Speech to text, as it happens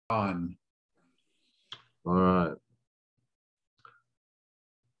on. All right.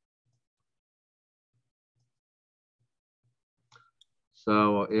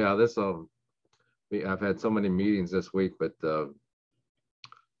 So yeah, I've had so many meetings this week, but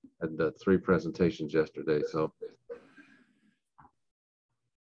had 3 presentations yesterday. So,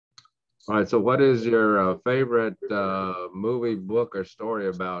 all right. So, what is your favorite movie, book, or story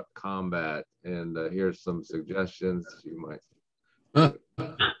about combat? And here's some suggestions you might.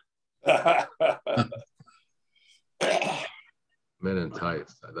 Men in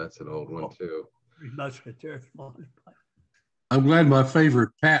Tights. That's an old one too. I'm glad my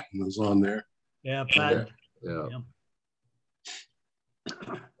favorite Patton was on there. Yeah, Patton. Yeah.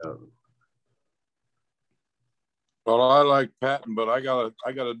 Well, I like Patton, but I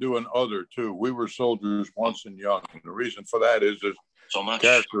gotta do an other too. We Were Soldiers Once and Young. And the reason for that is there's so much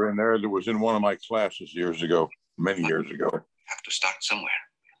character in there that was in one of my classes years ago, many years ago. Have to start somewhere.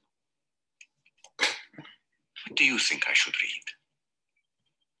 What do you think I should read?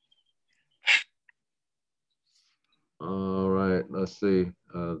 All right. Let's see.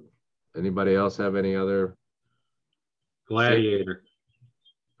 Anybody else have any other? Gladiator.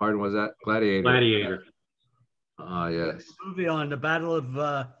 Pardon, was that Gladiator? Gladiator. Yes. Movie on the Battle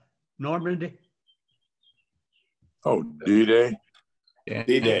of Normandy. Oh, D-Day. Yeah.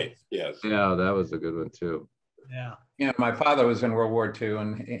 D-Day, yes. Yeah, that was a good one too. Yeah. You know, my father was in World War II,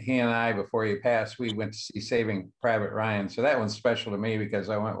 and he and I, before he passed, we went to see Saving Private Ryan. So that one's special to me because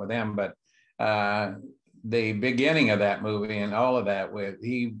I went with him. But the beginning of that movie and all of that,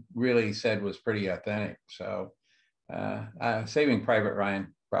 he really said was pretty authentic. So Saving Private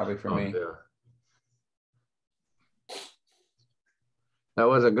Ryan, probably for me. Yeah. That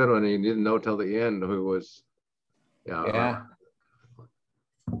was a good one. You didn't know till the end who was. Yeah.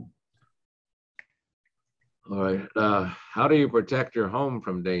 All right. How do you protect your home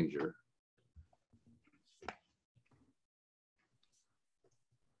from danger?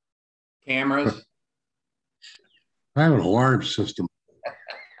 Cameras. I have an alarm system.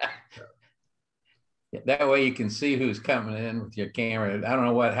 That way you can see who's coming in with your camera. I don't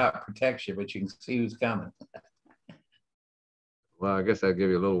know how it protects you, but you can see who's coming. Well, I guess I'd give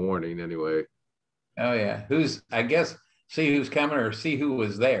you a little warning anyway. Oh yeah. I guess, see who's coming or see who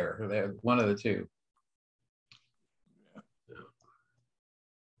was there. One of the two.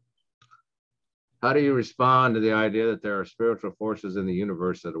 How do you respond to the idea that there are spiritual forces in the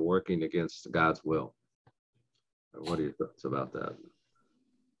universe that are working against God's will? What are your thoughts about that?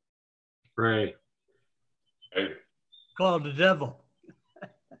 Pray. Call the devil.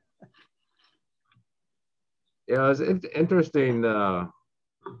 Yeah, it's interesting. Some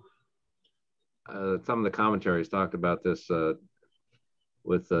of the commentaries talked about this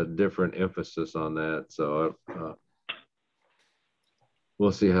with a different emphasis on that. So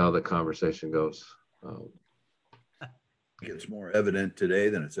we'll see how the conversation goes. It's more evident today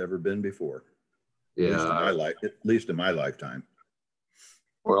than it's ever been before. Yeah, at least in my lifetime.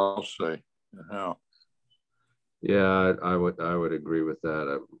 Well, I'll say. Yeah, I would agree with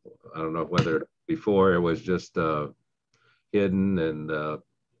that. I don't know whether before it was just hidden and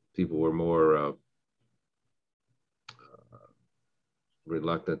people were more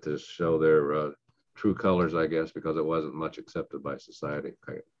reluctant to show their true colors, I guess, because it wasn't much accepted by society.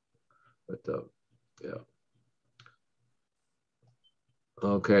 But yeah.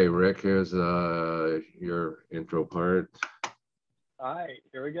 Okay, Rick, here's your intro part. All right,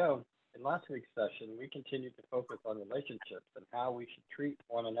 here we go. In last week's session, we continued to focus on relationships and how we should treat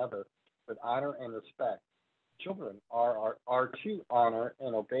one another with honor and respect. Children are to honor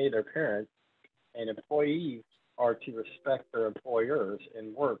and obey their parents, and employees are to respect their employers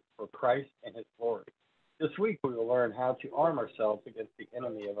and work for Christ and his glory. This week, we will learn how to arm ourselves against the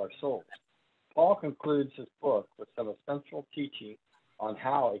enemy of our souls. Paul concludes his book with some essential teaching on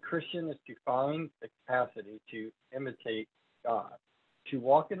how a Christian is to find the capacity to imitate God, to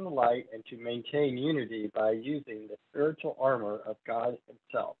walk in the light, and to maintain unity by using the spiritual armor of God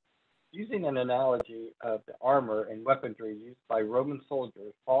himself. Using an analogy of the armor and weaponry used by Roman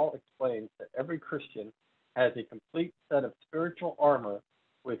soldiers, Paul explains that every Christian has a complete set of spiritual armor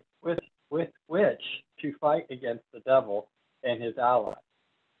with which to fight against the devil and his allies.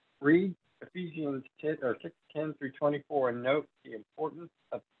 Read Ephesians 6:10 through 24 and note the importance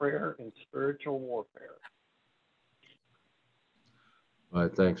of prayer in spiritual warfare. All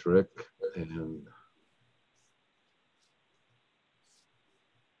right, thanks, Rick. And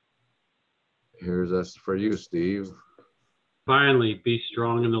here's us for you, Steve. Finally, be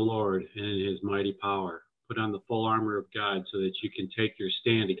strong in the Lord and in his mighty power. Put on the full armor of God so that you can take your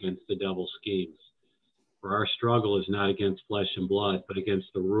stand against the devil's schemes. For our struggle is not against flesh and blood, but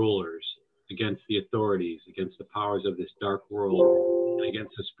against the rulers, against the authorities, against the powers of this dark world, and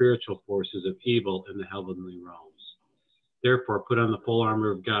against the spiritual forces of evil in the heavenly realms. Therefore, put on the full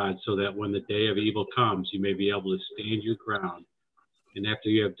armor of God, so that when the day of evil comes, you may be able to stand your ground. And after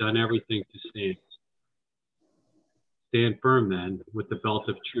you have done everything to stand, stand firm then, with the belt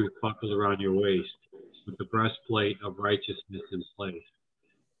of truth buckled around your waist, with the breastplate of righteousness in place,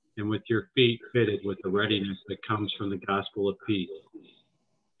 and with your feet fitted with the readiness that comes from the gospel of peace.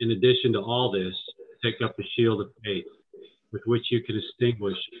 In addition to all this, take up the shield of faith, with which you can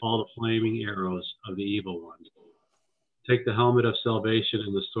extinguish all the flaming arrows of the evil one. Take the helmet of salvation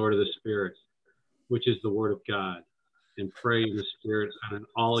and the sword of the Spirit, which is the word of God, and pray in the Spirit on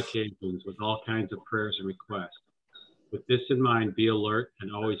all occasions with all kinds of prayers and requests. With this in mind, be alert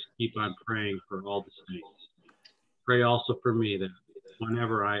and always keep on praying for all the saints. Pray also for me, that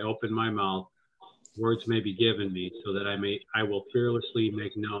whenever I open my mouth, words may be given me, so that I will fearlessly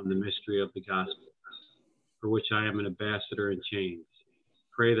make known the mystery of the gospel, for which I am an ambassador in chains.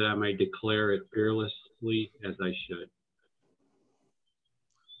 Pray that I may declare it fearlessly as I should.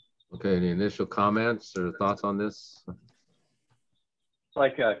 Okay, any initial comments or thoughts on this? It's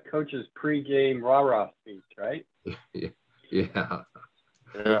like a coach's pregame rah-rah speech, right? Yeah. Yeah.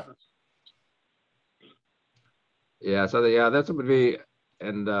 Yeah, so that's what would be,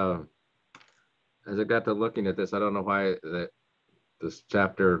 and as I got to looking at this, I don't know why this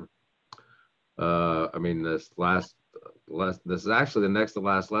chapter, this is actually the next to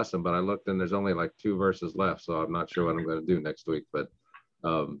last lesson, but I looked and there's only like 2 verses left, so I'm not sure what I'm going to do next week, but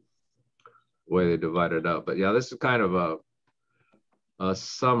way they divide it up. But yeah, this is kind of a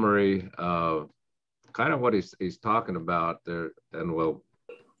summary of kind of what he's talking about there, and we'll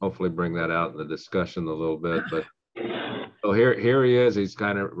hopefully bring that out in the discussion a little bit. But so here he is. He's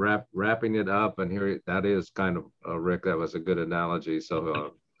kind of wrapping it up, and that is kind of Rick. That was a good analogy.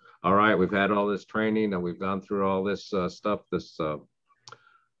 So all right, we've had all this training, and we've gone through all this stuff, this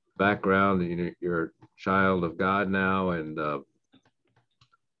background. You're a child of God now, and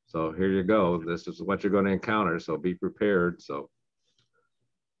so here you go. This is what you're going to encounter. So be prepared. So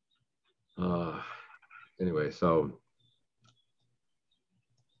anyway, so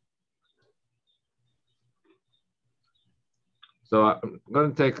I'm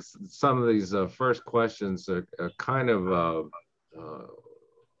going to take some of these first questions that kind of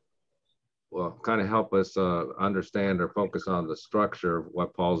kind of help us understand or focus on the structure of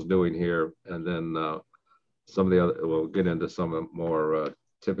what Paul's doing here, and then some of the other, we'll get into some more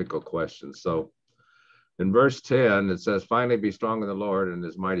typical questions. So in verse 10, it says, finally be strong in the Lord and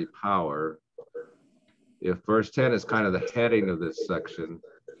his mighty power. If verse 10 is kind of the heading of this section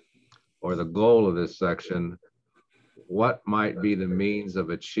or the goal of this section, what might be the means of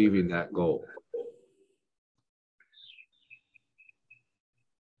achieving that goal?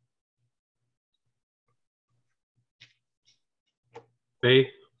 Faith.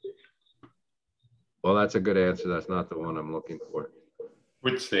 Well, that's a good answer. That's not the one I'm looking for.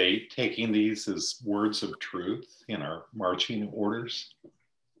 Would say taking these as words of truth in our marching orders?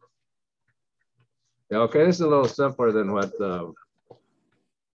 Yeah, okay, this is a little simpler than what I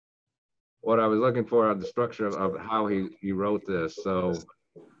was looking for on the structure of how he wrote this. So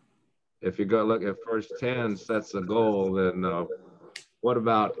if you go look at verse 10 sets the goal, then what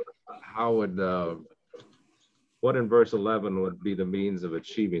about how would what in verse 11 would be the means of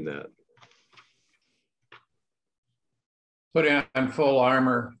achieving that? Putting on full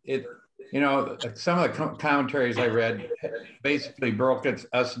armor. Some of the commentaries I read basically broke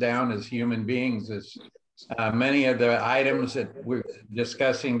us down as human beings. As many of the items that we're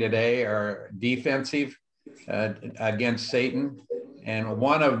discussing today are defensive against Satan, and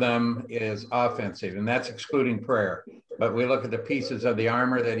one of them is offensive, and that's excluding prayer. But we look at the pieces of the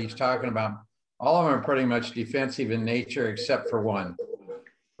armor that he's talking about. All of them are pretty much defensive in nature, except for one.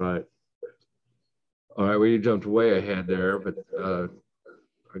 Right. All right, well, you jumped way ahead there, but I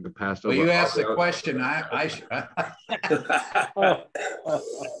could pass over. Well, you asked the question. No,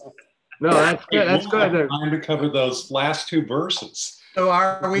 that's good. That's good. Time to cover those last 2 verses. So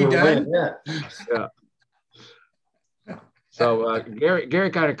are we done? Yeah. So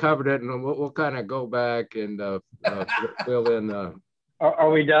Gary kind of covered it, and we'll kind of go back and fill in. Are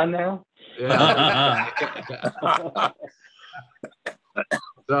we done now? Yeah.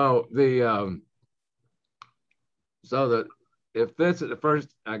 If this is the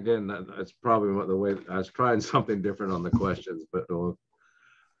first, again, that's probably the way I was trying something different on the questions, but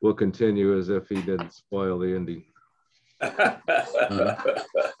we'll continue as if he didn't spoil the ending.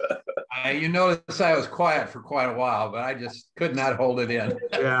 You notice I was quiet for quite a while, but I just could not hold it in.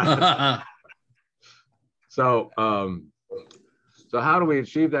 Yeah. So, so how do we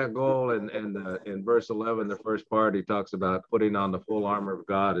achieve that goal? And in verse 11, the first part, he talks about putting on the full armor of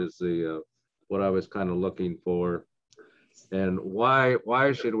God is the what I was kind of looking for. And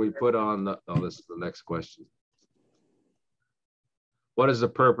why should we put on the, oh, this is the next question. What is the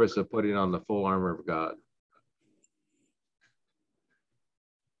purpose of putting on the full armor of God?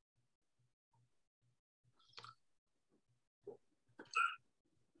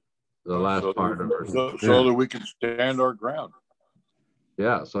 The last part of it. So that we can stand our ground.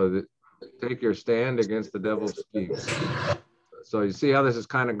 Yeah, so take your stand against the devil's schemes. So you see how this is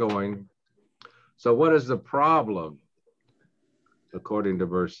kind of going. So what is the problem, according to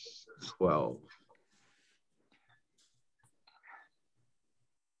verse 12?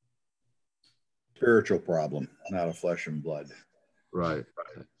 Spiritual problem, not a flesh and blood. Right.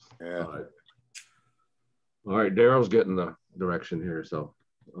 Yeah. All right, Daryl's getting the direction here, so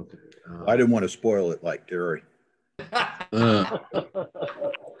okay. I didn't want to spoil it like Terry.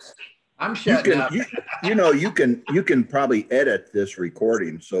 I'm shutting up. You know, you can probably edit this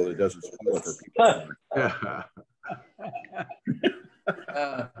recording so it doesn't spoil it for people. Yeah.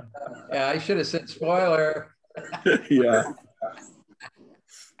 Yeah, I should have said spoiler. Yeah.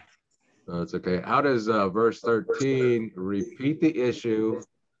 No, it's okay. How does verse 13 repeat the issue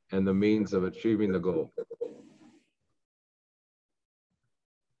and the means of achieving the goal?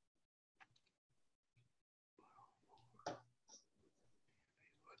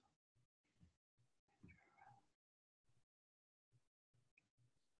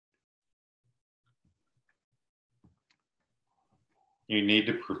 You need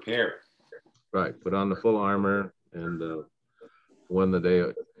to prepare. Right. Put on the full armor and win the day.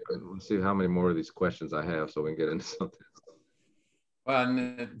 Let's see how many more of these questions I have so we can get into something. Well,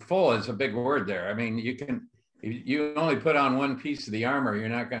 and full is a big word there. I mean, you only put on one piece of the armor, you're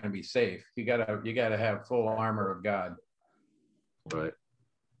not going to be safe. You gotta have full armor of God. Right.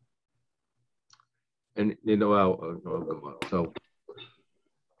 And you know, I'll go on.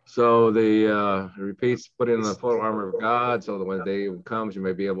 So the repeats, put in the full armor of God, so that when the day comes, you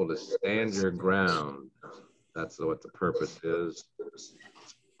may be able to stand your ground. That's what the purpose is.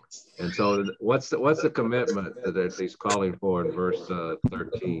 And so, what's the commitment that he's calling for in verse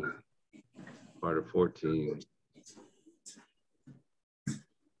 13, part of 14?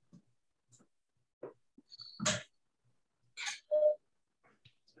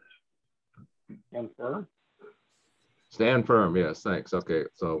 Stand firm. Stand firm. Yes, thanks. Okay,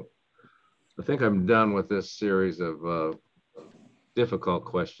 so I think I'm done with this series of difficult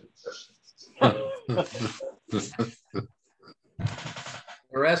questions.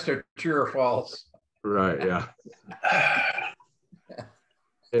 The rest are true or false. Right, yeah.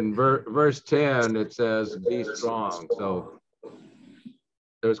 In verse 10, it says, be strong. So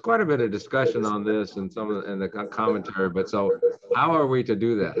there's quite a bit of discussion on this and in the commentary, but so how are we to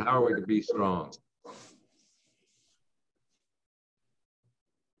do that? How are we to be strong?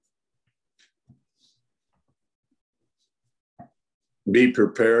 Be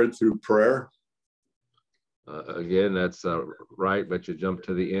prepared through prayer. Again, that's right, but you jump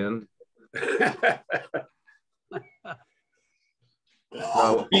to the end.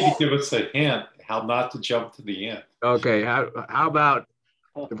 So, You need to give us a hint how not to jump to the end. okay, how about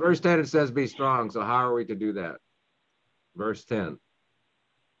in verse 10 it says be strong. So how are we to do that? Verse 10.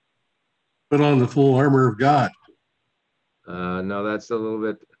 Put on the full armor of God. No, that's a little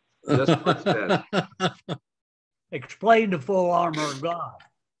bit just verse 10. Explain the full armor of God.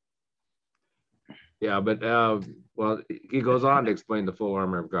 Yeah, but well, he goes on to explain the full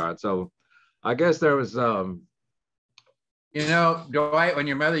armor of God. So I guess there was You know, Dwight, when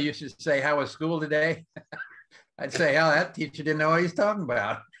your mother used to say, how was school today? I'd say, hell, that teacher didn't know what he's talking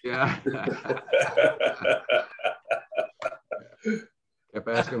about. yeah. Kept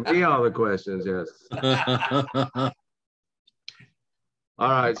asking me all the questions, yes. All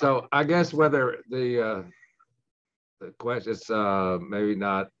right, so I guess whether the question is maybe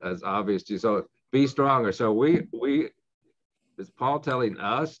not as obvious to you. So be stronger. So we is Paul telling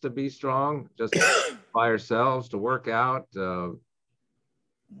us to be strong just by ourselves, to work out? No,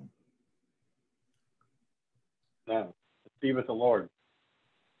 be with the Lord.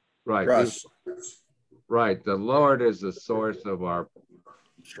 Right. Trust. Right. The Lord is the source of our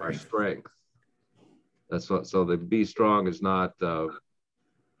strength. That's what. So the be strong is not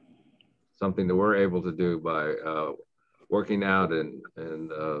something that we're able to do by working out and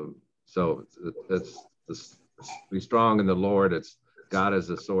so it's be strong in the Lord. It's God is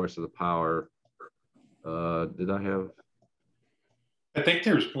the source of the power. Did I have? I think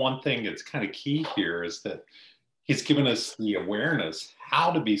there's one thing that's kind of key here is that He's given us the awareness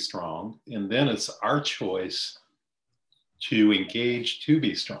how to be strong, and then it's our choice to engage to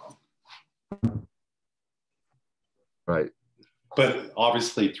be strong. Right. But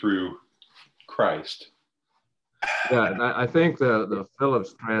obviously through Christ. Yeah, and I think the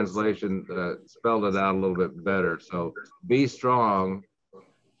Phillips translation spelled it out a little bit better. So be strong,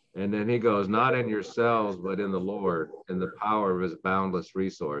 and then he goes, not in yourselves, but in the Lord, in the power of his boundless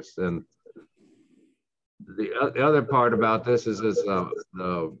resource. And the other part about this is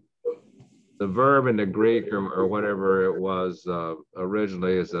the verb in the Greek or whatever it was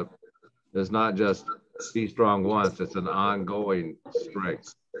originally is not just be strong once, it's an ongoing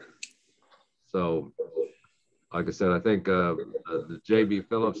strength. So like I said, I think the J.B.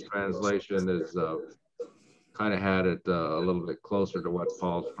 Phillips translation is kind of had it a little bit closer to what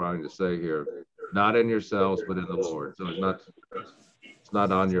Paul's trying to say here. Not in yourselves, but in the Lord. So it's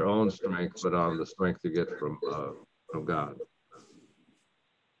not on your own strength, but on the strength you get from God.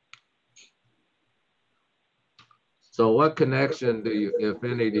 So what connection do you, if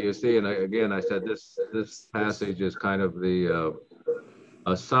any, do you see? And again, I said this passage is kind of the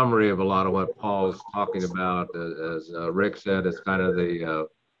a summary of a lot of what Paul's talking about. As Rick said, it's kind of the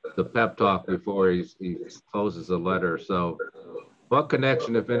pep talk before he closes the letter. So what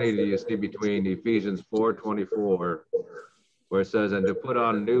connection, if any, do you see between Ephesians 4:24, where it says, and to put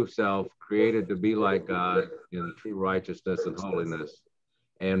on new self, created to be like God in true righteousness and holiness,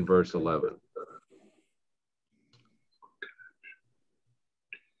 and verse 11?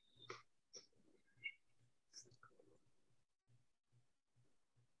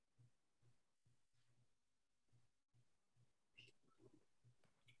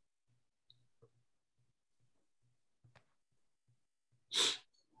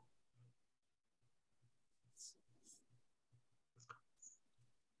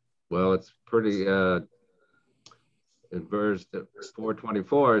 Well, it's pretty, in verse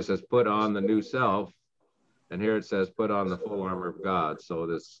 4:24, it says, put on the new self. And here it says, put on the full armor of God. So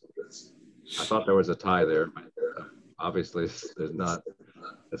this, I thought there was a tie there, but obviously there's not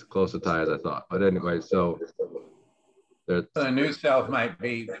as close a tie as I thought. But anyway, so the new self might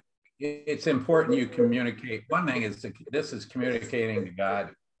be, it's important you communicate. One thing is this is communicating to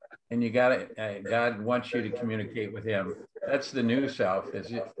God. And you got it. God wants you to communicate with him. That's the new self.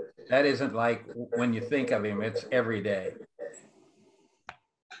 That isn't like when you think of him, it's every day.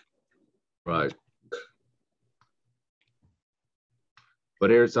 Right. But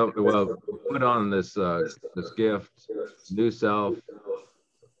here's something, well, put on this this gift, new self,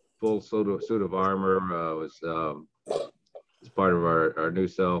 full suit of armor was part of our new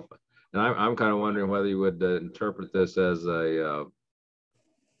self. And I'm kind of wondering whether you would interpret this as a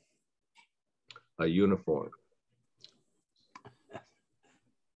uniform.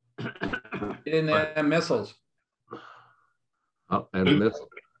 They didn't have missiles. Oh, and missiles.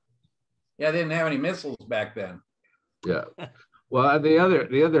 Yeah, they didn't have any missiles back then. Yeah. Well, the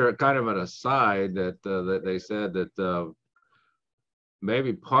other kind of an aside that they said that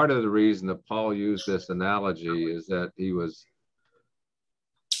maybe part of the reason that Paul used this analogy is that he was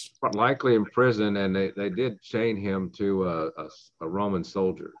likely in prison, and they did chain him to a Roman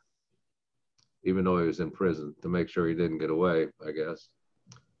soldier, even though he was in prison, to make sure he didn't get away, I guess.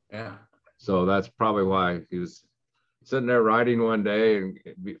 Yeah. So that's probably why he was sitting there writing one day and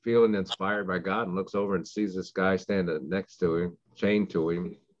feeling inspired by God, and looks over and sees this guy standing next to him, chained to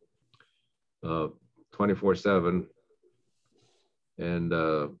him, 24/7. And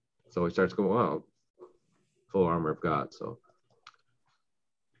so he starts going, wow, full armor of God. So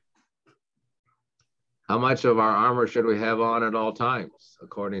how much of our armor should we have on at all times,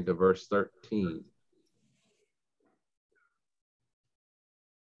 according to verse 13?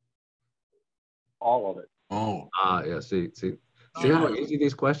 All of it. Oh. Yeah, see how easy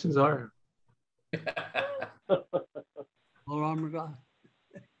these questions are? Full armor of God.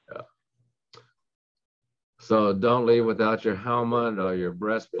 Yeah. So don't leave without your helmet or your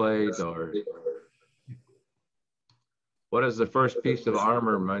breastplate, or what is the first piece of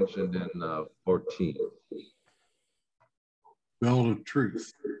armor mentioned in 14? Belt of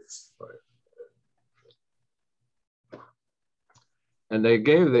truth. Right. And they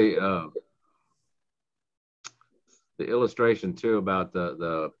gave the illustration too about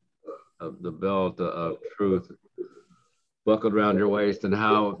the belt of truth buckled around your waist, and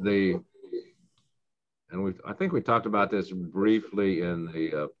how I think we talked about this briefly in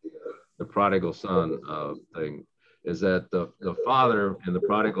the prodigal son thing, is that the father in the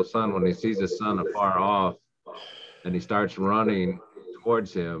prodigal son, when he sees his son afar off and he starts running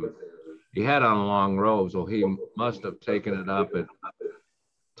towards him, he had on long robes, so he must have taken it up and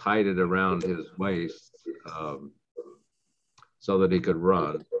tied it around his waist. so that he could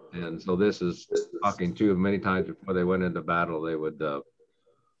run. And so this is talking to many times before they went into battle, they would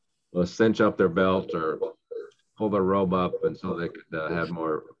cinch up their belt or pull their robe up, and so they could have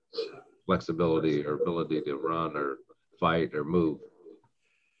more flexibility or ability to run or fight or move.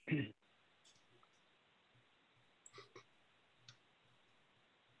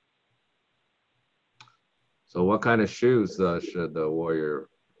 So what kind of shoes should the warrior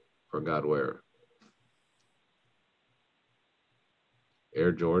for God wear?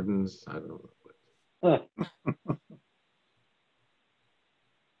 Air Jordans? I don't know.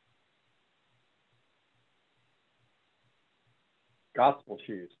 Gospel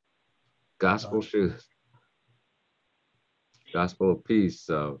shoes. Gospel shoes. Gospel of peace.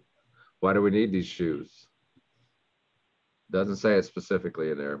 Why do we need these shoes? Doesn't say it specifically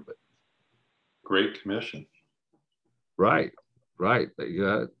in there, but Great Commission. right. You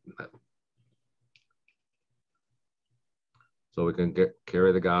got it. So we can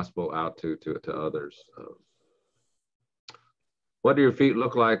carry the gospel out to others. What do your feet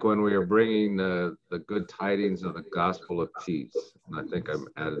look like when we are bringing the good tidings of the gospel of peace? And I think I've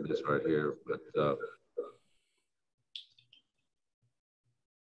added this right here, but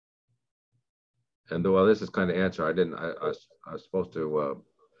and well, this is kind of answer. I was supposed to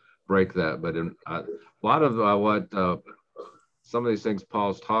break that, but a lot of what some of these things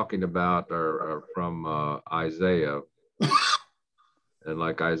Paul's talking about are from Isaiah, and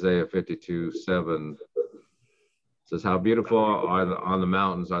like Isaiah 52:7 says, "How beautiful are on the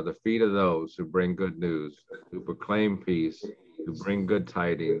mountains are the feet of those who bring good news, who proclaim peace, who bring good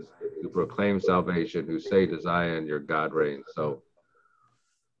tidings, who proclaim salvation, who say to Zion, your God reigns." So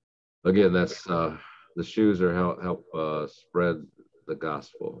again, that's the shoes are help spread the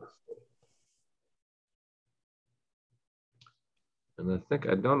gospel. And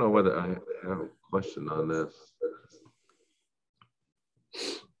I don't know whether I have a question on this.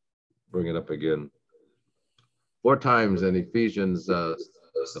 Bring it up again. 4 times in Ephesians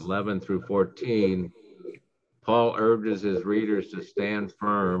 11 through 14, Paul urges his readers to stand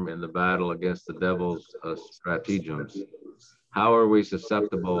firm in the battle against the devil's stratagems. How are we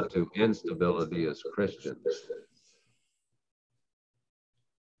susceptible to instability as Christians?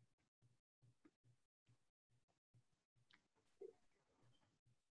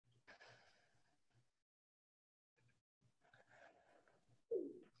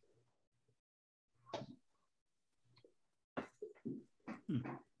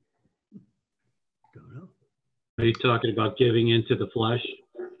 Are you talking about giving into the flesh?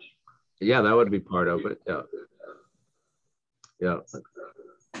 Yeah, that would be part of it. Yeah.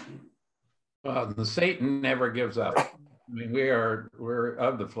 The Satan never gives up. I mean, we're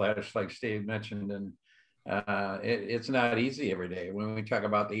of the flesh, like Steve mentioned, and it's not easy every day. When we talk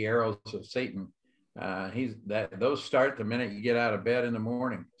about the arrows of Satan, those start the minute you get out of bed in the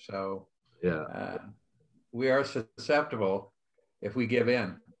morning. So yeah, we are susceptible if we give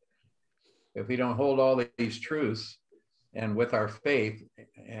in. If we don't hold all these truths and with our faith,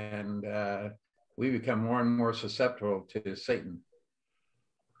 and we become more and more susceptible to Satan.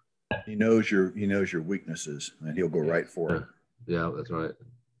 He knows your weaknesses, and he'll go right for it. Yeah, that's right.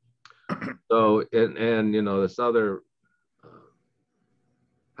 So and this other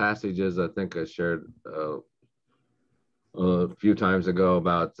passages I think I shared a few times ago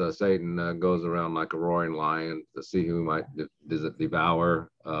about Satan goes around like a roaring lion to see who might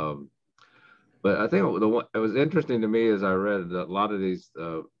devour. But I think it was interesting to me as I read a lot of these,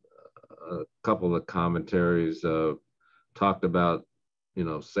 a couple of commentaries talked about,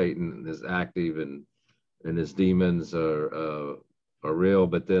 Satan is active and his demons are real.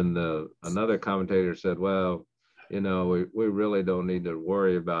 But then another commentator said, well, we really don't need to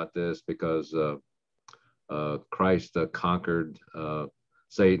worry about this because Christ conquered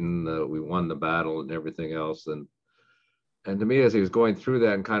Satan. We won the battle and everything else. And to me, as he was going through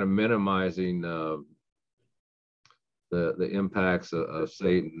that and kind of minimizing the impacts of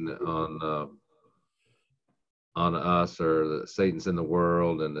Satan on us, or Satan's in the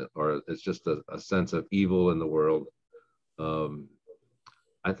world, or it's just a sense of evil in the world,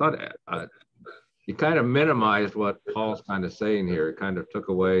 I thought he kind of minimized what Paul's kind of saying here. It kind of took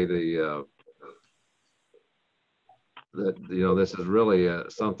away that this is really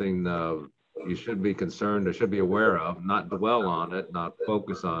something you should be concerned or should be aware of, not dwell on it, not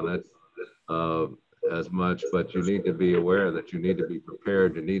focus on it as much, but you need to be aware that you need to be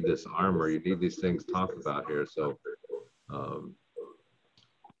prepared. You need this armor. You need these things talked about here. So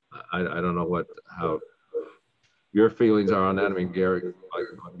I don't know how your feelings are on that. I mean, Gary,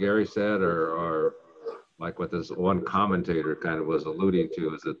 like what Gary said, or like what this one commentator kind of was alluding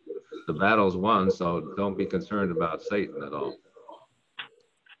to, is that the battle's won, so don't be concerned about Satan at all.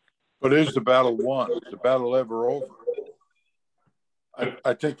 But is the battle won? Is the battle ever over?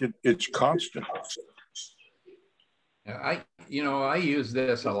 I think it's constant. I use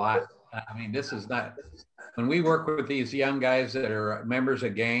this a lot. I mean, this is not, when we work with these young guys that are members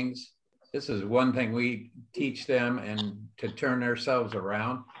of gangs, this is one thing we teach them, and to turn themselves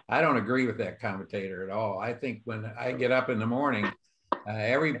around. I don't agree with that commentator at all. I think when I get up in the morning,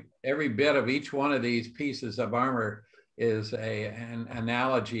 every bit of each one of these pieces of armor is an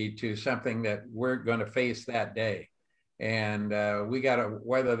analogy to something that we're going to face that day. And we got to,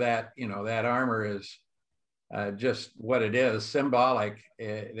 whether that, that armor is just what it is, symbolic,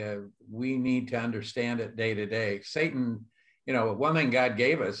 we need to understand it day to day. Satan, one thing God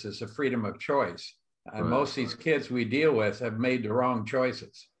gave us is a freedom of choice. Right. Most of these kids we deal with have made the wrong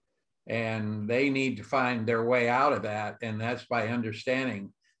choices, and they need to find their way out of that. And that's by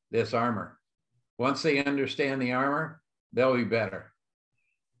understanding this armor. Once they understand the armor, they'll be better.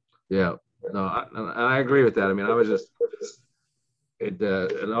 Yeah, no, I agree with that. I mean, I was just,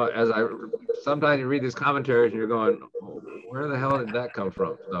 sometimes you read these commentaries and you're going, where the hell did that come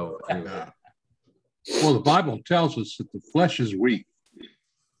from? So anyway. Well, the Bible tells us that the flesh is weak,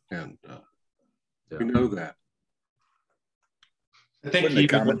 and we know that. I think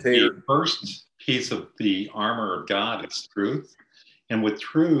the first piece of the armor of God is truth. And with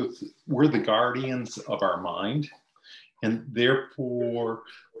truth, we're the guardians of our mind. And therefore,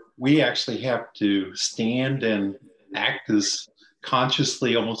 we actually have to stand and act as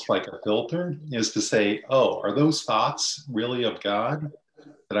consciously, almost like a filter, is to say, oh, are those thoughts really of God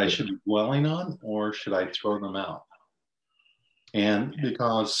that I should be dwelling on, or should I throw them out? And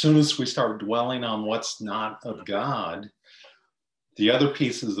because as soon as we start dwelling on what's not of God, the other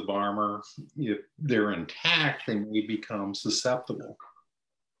pieces of armor, if they're intact, they may become susceptible.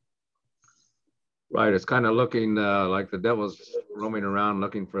 Right, it's kind of looking like the devil's roaming around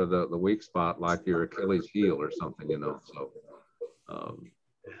looking for the weak spot, like your Achilles heel or something, So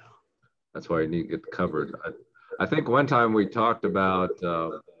that's why you need to get covered. I think one time we talked about,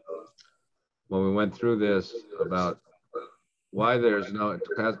 when we went through this, about why there's no, it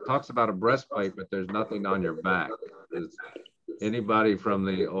talks about a breastplate, but there's nothing on your back. Does anybody from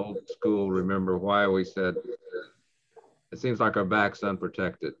the old school remember why we said, it seems like our back's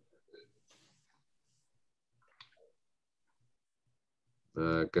unprotected?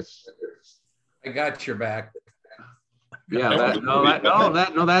 I got your back. Yeah,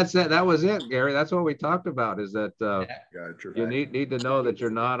 that's it. That was it, Gary. That's what we talked about, is that you need to know that you're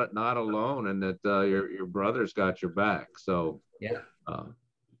not alone, and that your brother's got your back. So yeah,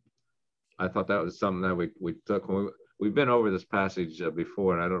 I thought that was something that we took. We've been over this passage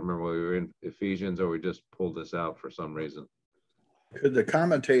before, and I don't remember whether we were in Ephesians or we just pulled this out for some reason. Could the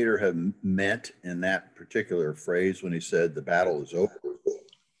commentator have meant in that particular phrase when he said the battle is over,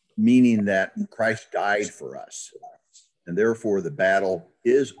 meaning that Christ died for us, and therefore the battle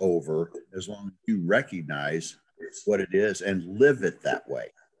is over as long as you recognize what it is and live it that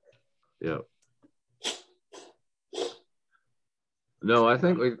way? Yeah. No, I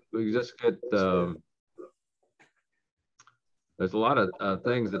think we just get, there's a lot of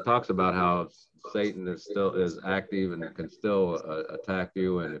things that talks about how Satan is active and can still attack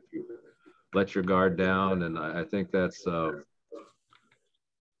you, and if you let your guard down. And I think that's a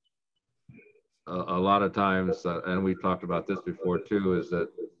lot of times, and we talked about this before too, is that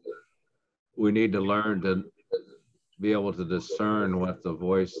we need to learn to be able to discern what the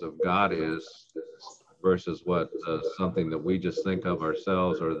voice of God is versus what something that we just think of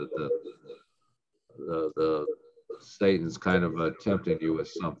ourselves, or that the Satan's kind of tempting you with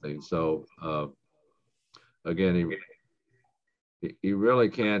something. So again, he really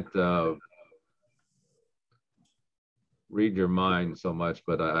can't read your mind so much,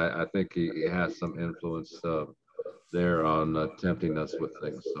 but I think he has some influence there on tempting us with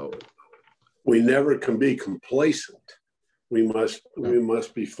things. So we never can be complacent. We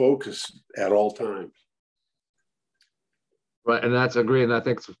must be focused at all times. Right, and that's agreed. And I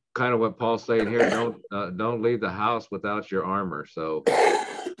think it's kind of what Paul's saying here. Don't leave the house without your armor. So.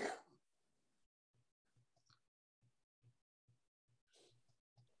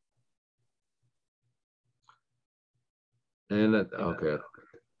 And okay,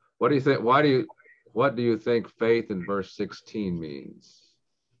 what do you think? What do you think faith in verse 16 means?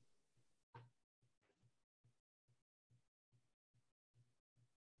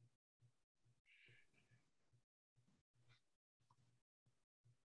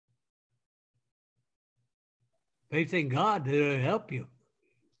 Faith in God that it'll help you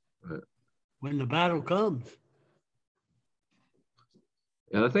when the battle comes.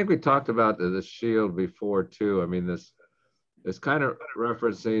 And I think we talked about the shield before too. I mean, It's kind of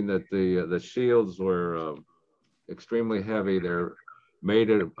referencing that the shields were extremely heavy. They're made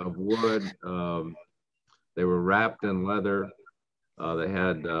of wood. They were wrapped in leather. They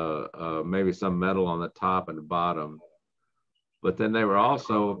had maybe some metal on the top and the bottom. But then they were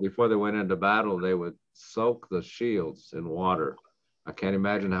also, before they went into battle, they would soak the shields in water. I can't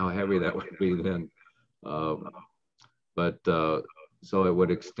imagine how heavy that would be then. So it would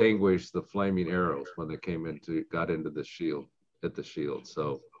extinguish the flaming arrows when they got into the shield, hit the shield.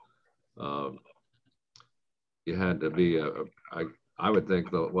 So you had to be, I would think,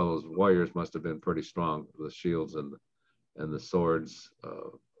 those warriors must have been pretty strong, the shields and the swords.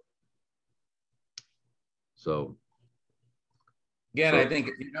 Again, I think,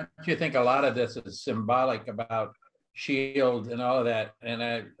 don't you think a lot of this is symbolic about shield and all of that?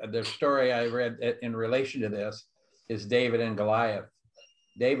 And the story I read in relation to this is David and Goliath.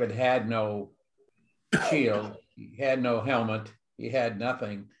 David had no shield, he had no helmet, he had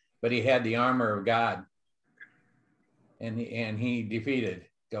nothing, but he had the armor of God. And he defeated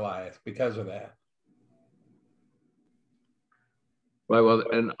Goliath because of that. Right. Well,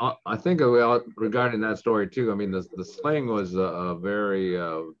 and I think regarding that story too, I mean, the sling was a very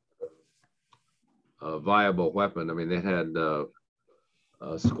viable weapon. I mean, they had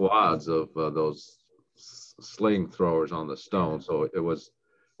squads of those sling throwers on the stone, so it was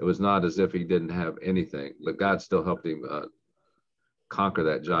not as if he didn't have anything. But God still helped him conquer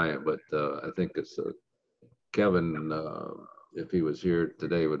that giant. But I think it's Kevin, if he was here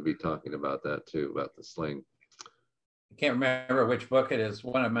today, would be talking about that too, about the sling. I can't remember which book it is.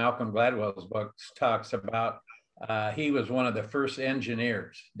 One of Malcolm Gladwell's books talks about he was one of the first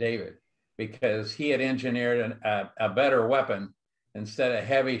engineers, David, because he had engineered a better weapon instead of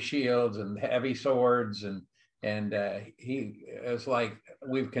heavy shields and heavy swords. And he is like,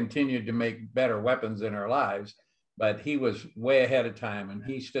 we've continued to make better weapons in our lives, but he was way ahead of time. And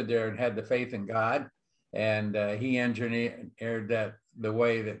he stood there and had the faith in God. And he engineered that the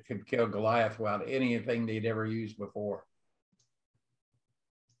way that could kill Goliath without anything they'd ever used before.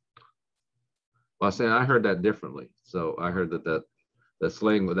 Well, I heard that differently. So I heard that the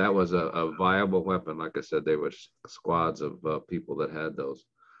sling, that was a viable weapon. Like I said, they were squads of people that had those.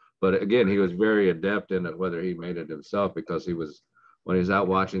 But again, he was very adept in it, whether he made it himself, because when he was out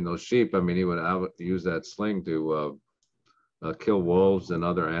watching those sheep, I mean, he would use that sling to kill wolves and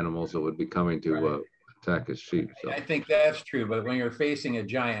other animals that would be coming to attack his sheep. So. I think that's true, but when you're facing a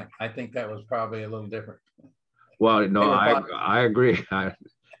giant, I think that was probably a little different. Well, no, I agree.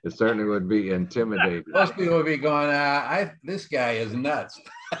 It certainly would be intimidating. Most people would be going, this guy is nuts.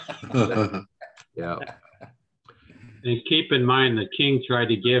 Yeah. And keep in mind, the king tried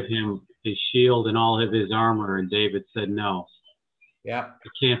to give him his shield and all of his armor, and David said no. Yeah.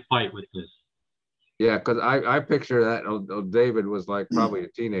 You can't fight with this. Yeah, because I picture that David was like probably a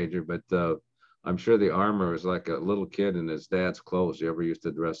teenager, but I'm sure the armor was like a little kid in his dad's clothes. You ever used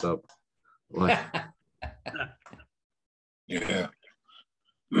to dress up like? Yeah.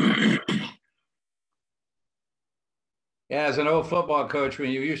 Yeah, as an old football coach,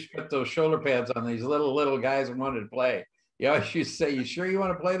 when you used to put those shoulder pads on these little guys and wanted to play, you always used to say, "You sure you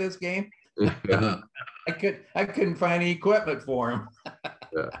want to play this game?" Yeah. I couldn't find any equipment for him.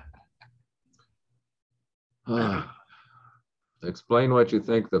 Yeah. Explain what you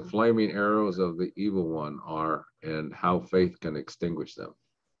think the flaming arrows of the evil one are and how faith can extinguish them.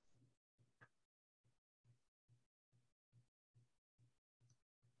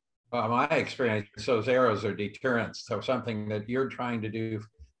 Well, my experience, those arrows are deterrents. So something that you're trying to do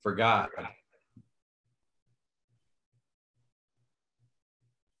for God.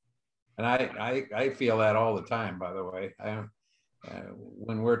 And I feel that all the time, by the way.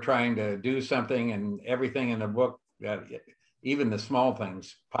 When we're trying to do something and everything in the book, even the small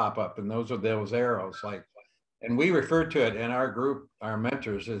things pop up, and those are those arrows. And we refer to it in our group, our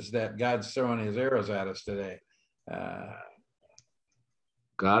mentors, is that God's throwing his arrows at us today.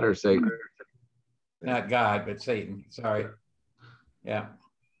 God or Satan? Not God, but Satan. Sorry. Yeah.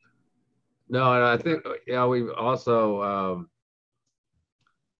 No, and I think, we've also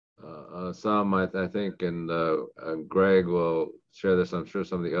some, I think, and Greg will share this. I'm sure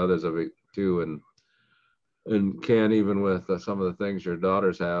some of the others of it too, and Ken, even with some of the things your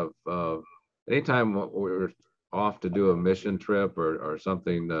daughters have. Anytime we're off to do a mission trip or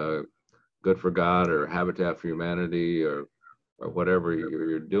something good for God or Habitat for Humanity or whatever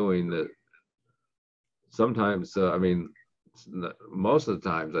you're doing, that sometimes, most of the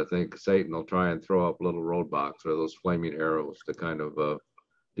times, I think Satan will try and throw up little roadblocks or those flaming arrows to kind of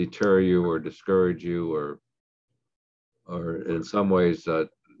deter you or discourage you or in some ways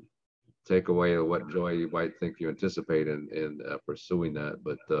take away what joy you might think you anticipate in pursuing that.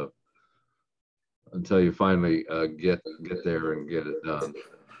 But until you finally get there and get it done.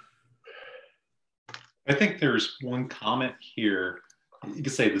 I think there's one comment here. You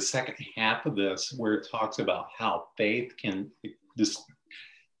could say the second half of this where it talks about how faith can just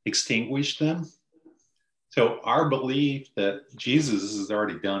extinguish them. So our belief that Jesus has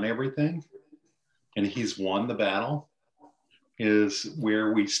already done everything and he's won the battle is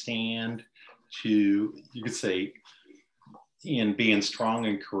where we stand to, you could say, in being strong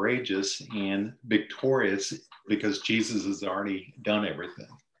and courageous and victorious because Jesus has already done everything.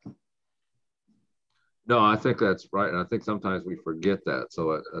 No, I think that's right. And I think sometimes we forget that.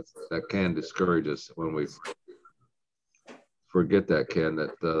 So that can discourage us when we forget that, Ken,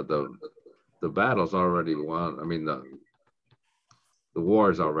 that the battle's already won. I mean, the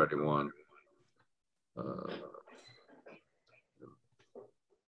war is already won.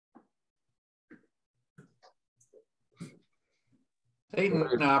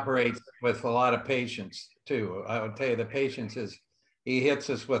 Satan operates with a lot of patience too. I would tell you the patience is, he hits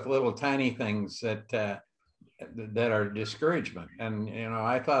us with little tiny things that are discouragement. And, you know,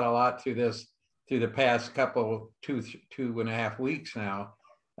 I thought a lot through the past two and a half weeks now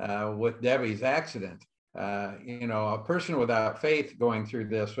with Debbie's accident. You know, a person without faith going through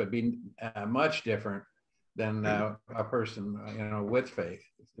this would be much different than a person, you know, with faith.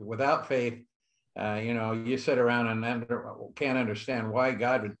 Without faith, you know, you sit around and can't understand why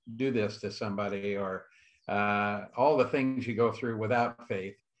God would do this to somebody, or all the things you go through without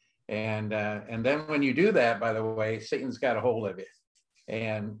faith. And then when you do that, by the way, Satan's got a hold of you.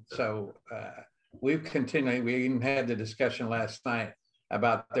 And so we even had the discussion last night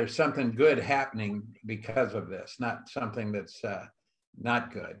about there's something good happening because of this, not something that's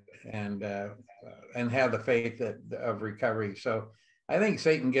not good, and have the faith of recovery. So I think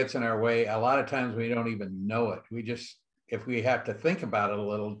Satan gets in our way. A lot of times we don't even know it. We just, if we have to think about it a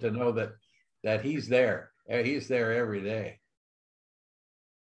little to know that he's there. He's there every day.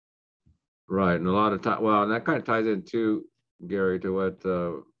 Right. And a lot of time, well, and that kind of ties in too, Gary, to what,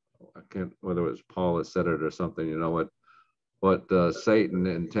 I can't, whether it was Paul that said it or something, you know, what Satan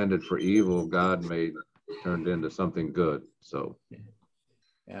intended for evil, God made turned into something good. So,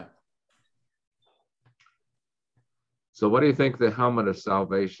 yeah. So what do you think the helmet of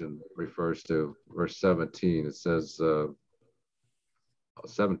salvation refers to? Verse 17, it says, oh,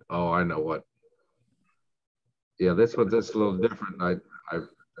 I know what. Yeah, this one's just a little different. I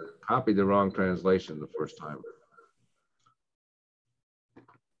copied the wrong translation the first time.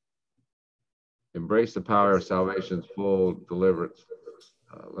 Embrace the power of salvation's full deliverance.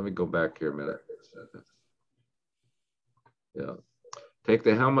 Let me go back here a minute. Yeah. Take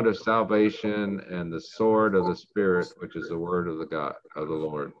the helmet of salvation and the sword of the Spirit, which is the word of the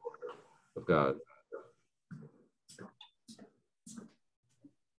Lord, of God.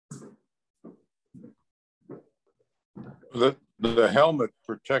 The helmet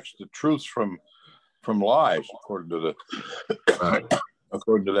protects the truth from lies, according to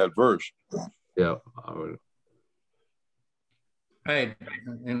according to that verse. Yeah. You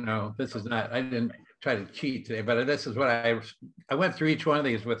know, this is not, I didn't try to cheat today, but this is what I went through each one of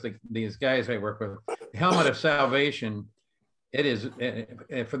these with these guys I work with. The helmet of salvation, it is,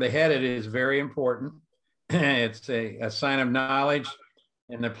 for the head, it is very important. It's a sign of knowledge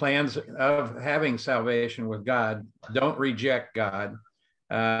and the plans of having salvation with God. Don't reject God.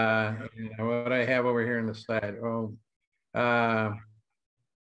 You know, what I have over here in the slide.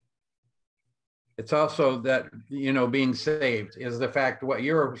 It's also that, you know, being saved is the fact what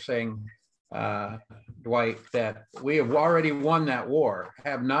you're saying, Dwight, that we have already won that war,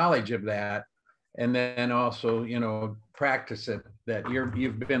 have knowledge of that, and then also, you know, practice it, that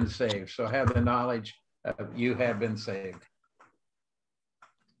you've been saved. So have the knowledge of you have been saved.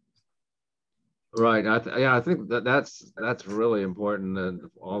 Right. I think that's really important, and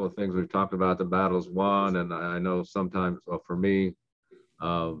all the things we've talked about, the battles won, and I know sometimes, well, for me,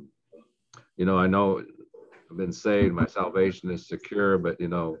 you know, I know I've been saved, my salvation is secure, but, you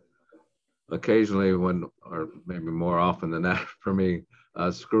know, occasionally when, or maybe more often than that for me,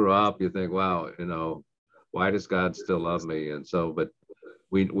 screw up, you think, wow, you know, why does God still love me? And so, but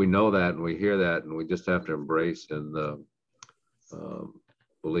we know that, and we hear that, and we just have to embrace and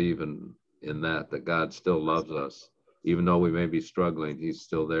believe in that God still loves us, even though we may be struggling, he's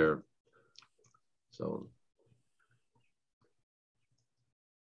still there. So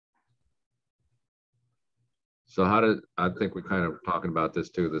I think we're kind of talking about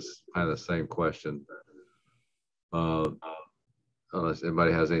this too, this kind of the same question. Unless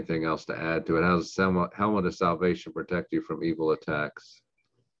anybody has anything else to add to it. How does helmet of salvation protect you from evil attacks?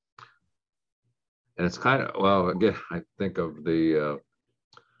 And it's kind of, well, again, I think of the,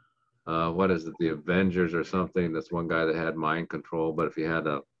 what is it, the Avengers or something. That's one guy that had mind control, but if he had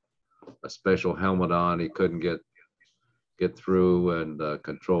a special helmet on, he couldn't get through and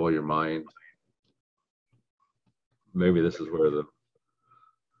control your mind. Maybe this is where the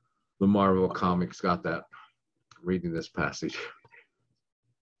Marvel comics got that, reading this passage.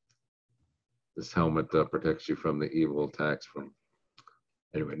 This helmet protects you from the evil attacks from,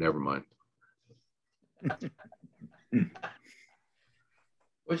 anyway, never mind.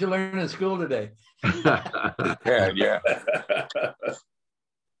 What'd you learn in school today? Yeah.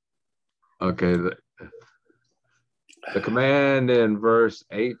 Okay. The command in verse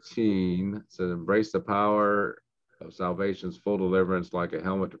 18 says, embrace the power of salvation's full deliverance like a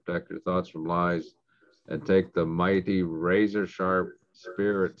helmet to protect your thoughts from lies, and take the mighty razor sharp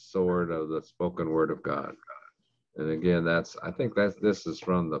spirit sword of the spoken word of God. And again, I think this is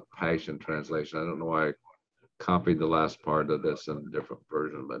from the Passion Translation. I don't know why I copied the last part of this in a different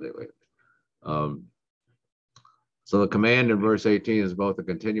version, but anyway. So the command in verse 18 is both a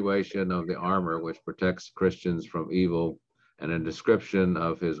continuation of the armor, which protects Christians from evil, and a description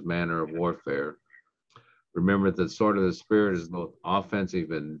of his manner of warfare. Remember that the sword of the Spirit is both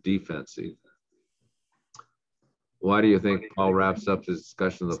offensive and defensive. Why do you think Paul wraps up his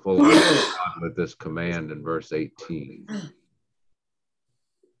discussion of the full armor of God with this command in verse 18?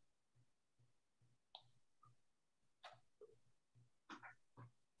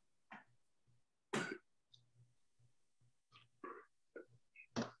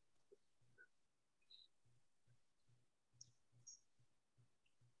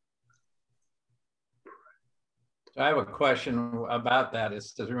 So I have a question about that. It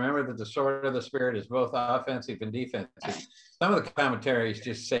says, remember that the sword of the Spirit is both offensive and defensive. Some of the commentaries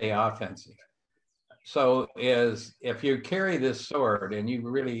just say offensive. So if you carry this sword and you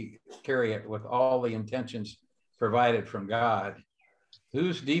really carry it with all the intentions provided from God,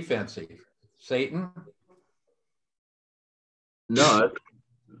 who's defensive? Satan? No,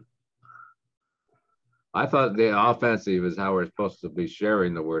 I thought the offensive is how we're supposed to be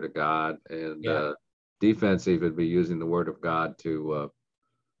sharing the word of God, and defensive would be using the word of God to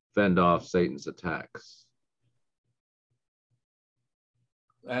fend off Satan's attacks.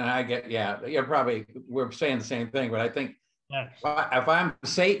 And I get, we're saying the same thing, but I think if I'm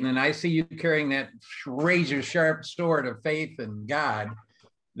Satan and I see you carrying that razor sharp sword of faith in God,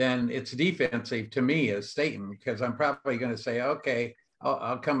 then it's defensive to me as Satan, because I'm probably going to say, okay,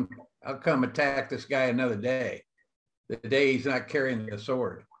 I'll come attack this guy another day, the day he's not carrying the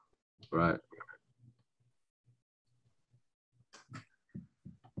sword. Right.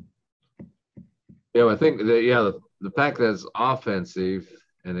 Yeah, I think that, the fact that it's offensive,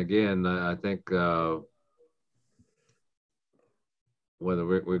 and again, I think whether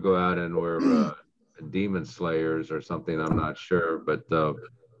we go out and we're demon slayers or something, I'm not sure, but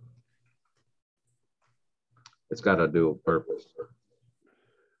it's got a dual purpose.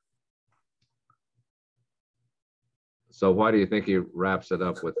 So why do you think he wraps it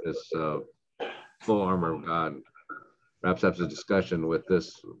up with this full armor of God? Wraps up the discussion with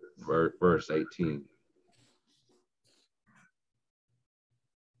this verse 18.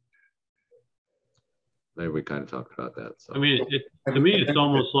 Maybe we kind of talked about that. So. I mean, to me, it's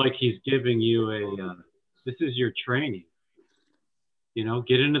almost like he's giving you this is your training. You know,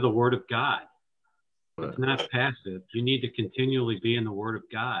 get into the Word of God. It's not passive. You need to continually be in the Word of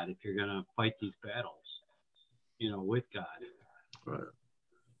God if you're going to fight these battles, with God. Right.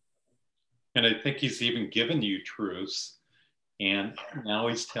 And I think he's even given you truths. And now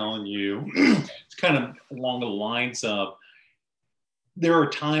he's telling you, it's kind of along the lines of, there are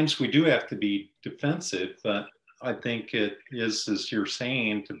times we do have to be defensive, but I think it is, as you're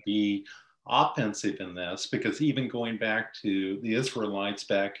saying, to be offensive in this, because even going back to the Israelites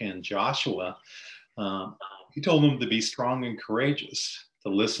back in Joshua, he told them to be strong and courageous, to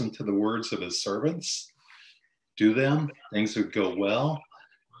listen to the words of his servants, do them, things would go well,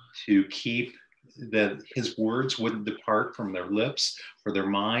 to keep that his words wouldn't depart from their lips or their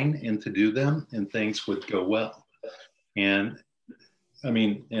mind, and to do them, and things would go well. And I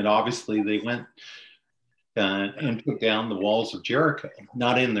mean, and obviously they went and took down the walls of Jericho,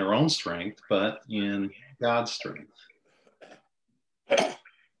 not in their own strength, but in God's strength.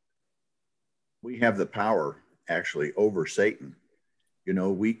 We have the power actually over Satan.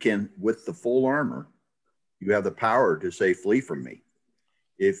 We can, with the full armor, you have the power to say, flee from me.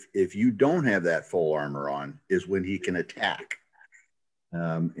 If you don't have that full armor on, is when he can attack.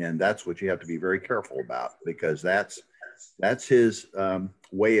 And that's what you have to be very careful about, because that's his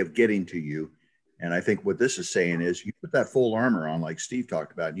way of getting to you. And I think what this is saying is, you put that full armor on, like Steve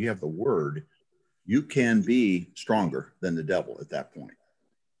talked about, and you have the word, you can be stronger than the devil at that point.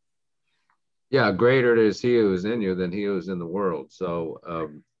 Yeah, greater is he who is in you than he who is in the world. So,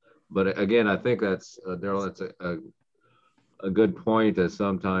 but again, I think that's, Daryl, that's a good point that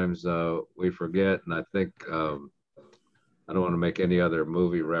sometimes we forget. And I think, I don't want to make any other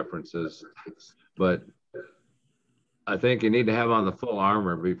movie references, but I think you need to have on the full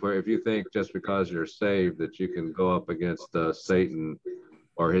armor before, if you think just because you're saved that you can go up against Satan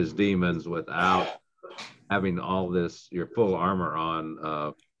or his demons without having all this, your full armor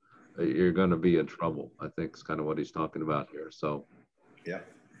on, you're going to be in trouble. I think it's kind of what he's talking about here. So, yeah.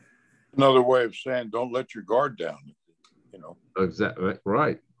 Another way of saying, don't let your guard down, you know. Exactly.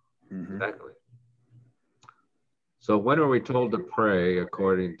 Right. Mm-hmm. Exactly. So when are we told to pray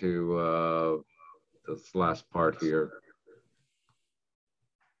according to this last part here?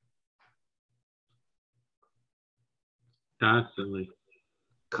 Constantly.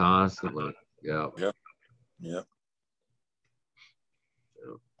 Constantly. Yeah. Yeah. Yeah.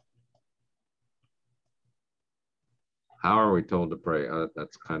 How are we told to pray?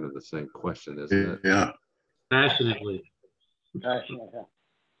 That's kind of the same question, isn't it? Yeah. Passionately. Passionately.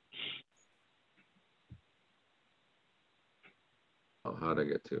 Oh, how to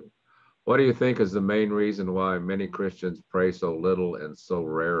get to? What do you think is the main reason why many Christians pray so little and so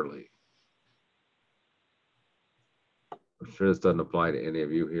rarely? I'm sure this doesn't apply to any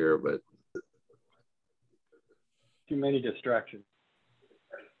of you here, but Too many distractions.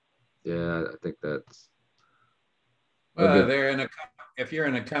 yeah, I think that's. Well, if you're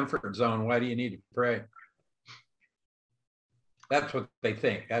in a comfort zone, why do you need to pray? That's what they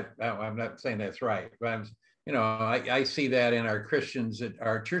think. I'm not saying that's right, but I see that in our Christians,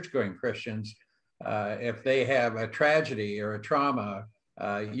 our church-going Christians. If they have a tragedy or a trauma,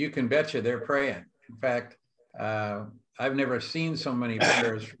 you can betcha they're praying. In fact, I've never seen so many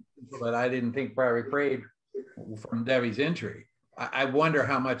prayers from people that I didn't think probably prayed from Debbie's injury. I wonder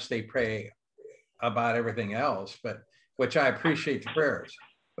how much they pray about everything else, but which I appreciate the prayers.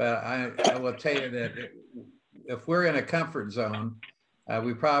 But I will tell you that if we're in a comfort zone,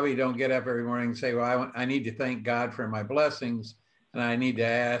 we probably don't get up every morning and say, well, I need to thank God for my blessings, and I need to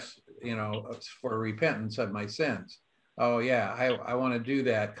ask, for repentance of my sins. Oh yeah, I want to do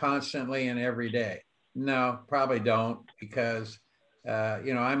that constantly and every day. No, probably don't, because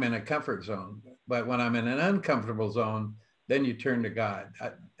I'm in a comfort zone. But when I'm in an uncomfortable zone, then you turn to God.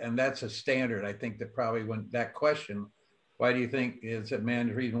 And that's a standard. I think that probably when that question, why do you think is a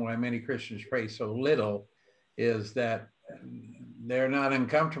man's reason why many Christians pray so little, is that they're not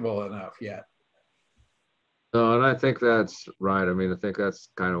uncomfortable enough yet. No, and I think that's right. I mean, I think that's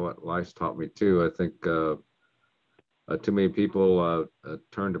kind of what life's taught me too. I think too many people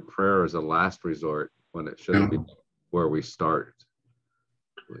turn to prayer as a last resort when it should be where we start.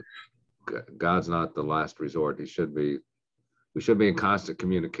 God's not the last resort. We should be in constant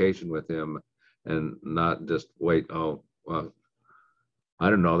communication with him and not just wait. Oh, well, I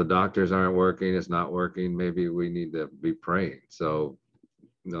don't know. The doctors aren't working. It's not working. Maybe we need to be praying. So,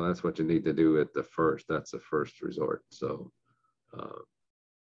 that's what you need to do at the first. That's the first resort. So,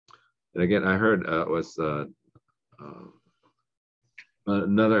 and again, I heard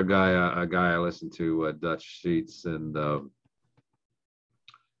another guy, a guy I listened to, Dutch Sheets, and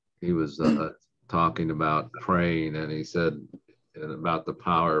he was talking about praying, and he said about the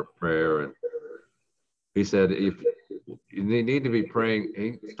power of prayer, and he said if you need to be praying,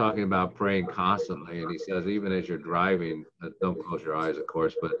 he's talking about praying constantly, and he says even as you're driving, don't close your eyes, of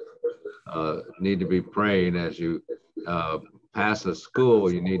course, but need to be praying as you pass a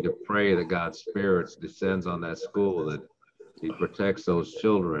school. You need to pray that God's Spirit descends on that school, that he protects those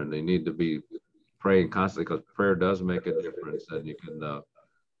children. They need to be praying constantly, because prayer does make a difference, and you can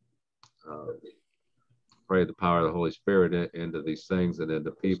pray the power of the Holy Spirit into these things and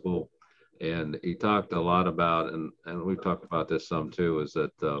into people. And he talked a lot about, and we've talked about this some too, is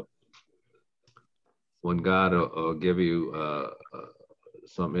that when God will give you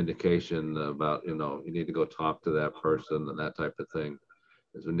some indication about, you need to go talk to that person and that type of thing,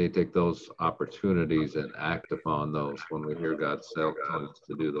 is we need to take those opportunities and act upon those when we hear God telling us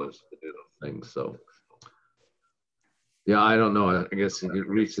to do those things. So, yeah, I don't know. I guess you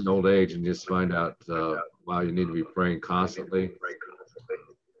reach an old age and just find out, wow, you need to be praying constantly.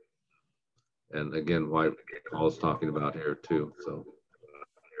 And again, why Paul's talking about here too. So,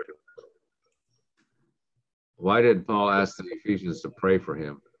 why did Paul ask the Ephesians to pray for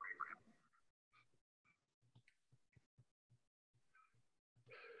him?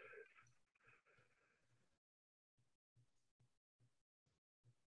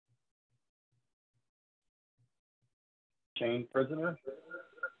 Chained prisoner?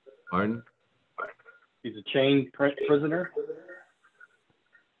 Pardon? He's a chained prisoner.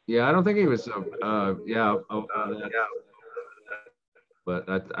 Yeah, I don't think he was. But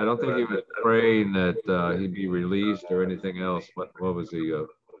I don't think he was praying that he'd be released or anything else. What was he?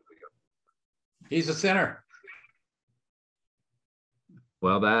 He's a sinner.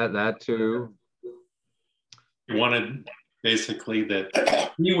 Well, that too. He wanted basically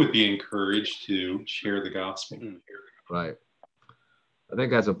that he would be encouraged to share the gospel. Right. I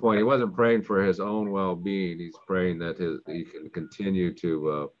think that's a point. He wasn't praying for his own well-being. He's praying that he can continue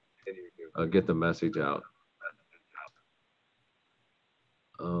to get the message out.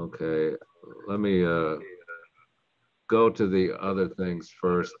 Okay, let me go to the other things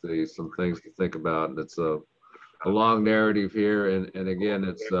first. Some things to think about. And it's a long narrative here, and again,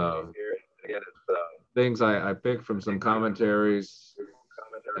 it's things I picked from some commentaries,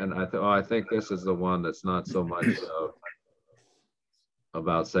 and I think this is the one that's not so much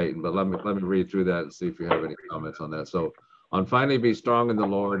about Satan. But let me read through that and see if you have any comments on that. So, on finally be strong in the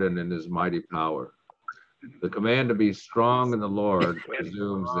Lord and in His mighty power. The command to be strong in the Lord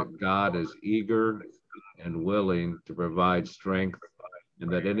presumes that God is eager and willing to provide strength,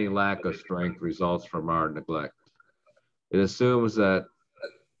 and that any lack of strength results from our neglect. It assumes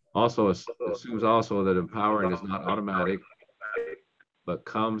also that empowering is not automatic, but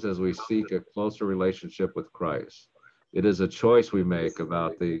comes as we seek a closer relationship with Christ. It is a choice we make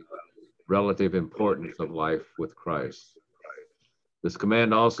about the relative importance of life with Christ. This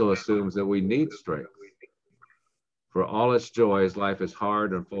command also assumes that we need strength. For all its joys, life is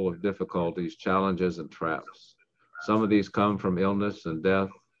hard and full of difficulties, challenges, and traps. Some of these come from illness and death,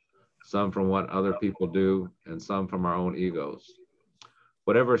 some from what other people do, and some from our own egos.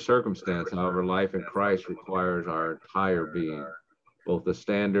 Whatever circumstance, however, life in Christ requires our entire being. Both the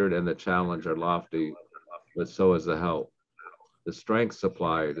standard and the challenge are lofty, but so is the help. The strength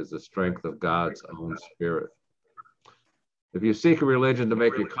supplied is the strength of God's own Spirit. If you seek a religion to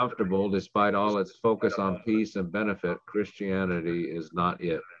make you comfortable, despite all its focus on peace and benefit, Christianity is not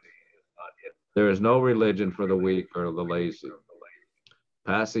it. There is no religion for the weak or the lazy.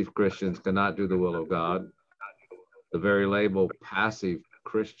 Passive Christians cannot do the will of God. The very label passive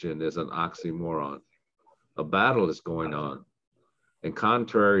Christian is an oxymoron. A battle is going on. And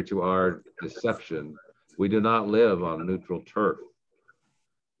contrary to our deception, we do not live on neutral turf.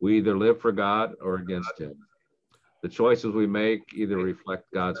 We either live for God or against Him. The choices we make either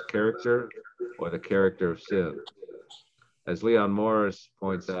reflect God's character or the character of sin. As Leon Morris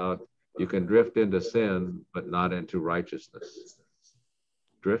points out, you can drift into sin, but not into righteousness.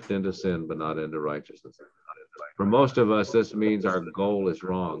 Drift into sin, but not into righteousness. For most of us, this means our goal is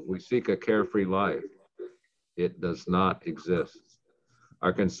wrong. We seek a carefree life. It does not exist.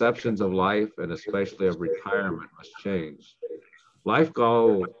 Our conceptions of life, and especially of retirement, must change. Life's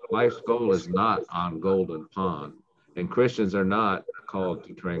goal is not on Golden Pond, and Christians are not called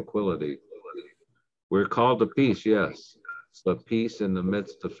to tranquility. We're called to peace, yes, but peace in the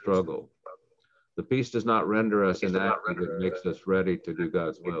midst of struggle. The peace does not render us inactive, it makes us ready to do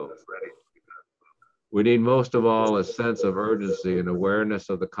God's will. We need most of all a sense of urgency and awareness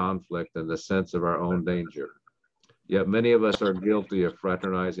of the conflict and the sense of our own danger. Yet many of us are guilty of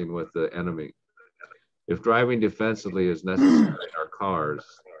fraternizing with the enemy. If driving defensively is necessary in our cars,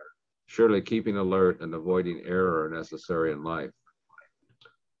 surely keeping alert and avoiding error are necessary in life.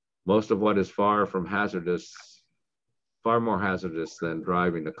 Most of what is far more hazardous than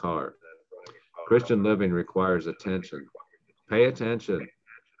driving a car. Christian living requires attention. Pay attention.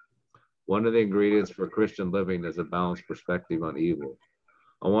 One of the ingredients for Christian living is a balanced perspective on evil.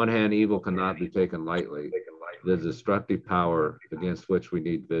 On one hand, evil cannot be taken lightly. It is a destructive power against which we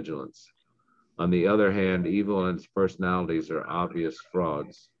need vigilance. On the other hand, evil and its personalities are obvious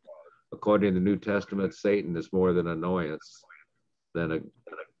frauds. According to the New Testament, Satan is more an annoyance than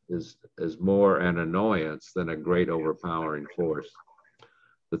a great overpowering force.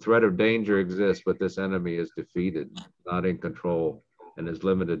 The threat of danger exists, but this enemy is defeated, not in control, and is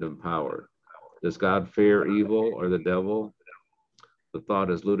limited in power. Does God fear evil or the devil? The thought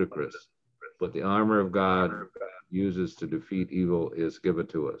is ludicrous, but the armor of God uses to defeat evil is given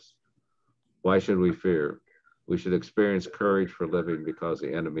to us. Why should we fear? We should experience courage for living because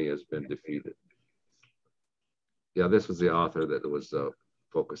the enemy has been defeated. Yeah, this was the author that was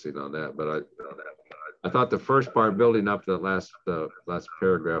focusing on that, but I thought the first part, building up to that last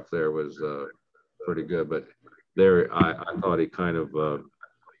paragraph there, was pretty good. But there, I thought he kind of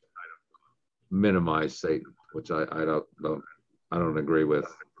minimized Satan, which I don't agree with.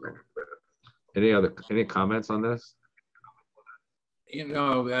 Any comments on this? You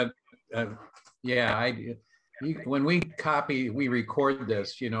know, yeah, when we record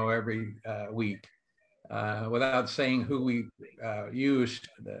this, you know, every week, without saying who we used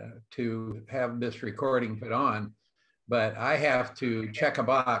to have this recording put on, but I have to check a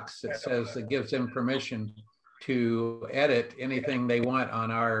box that says that gives them permission to edit anything they want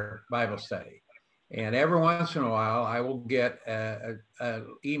on our Bible study. And every once in a while, I will get an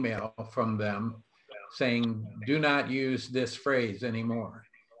email from them saying, do not use this phrase anymore,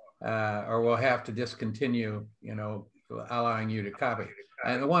 or we'll have to discontinue, allowing you to copy.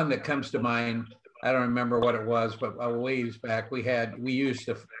 And the one that comes to mind, I don't remember what it was, but a ways back, we used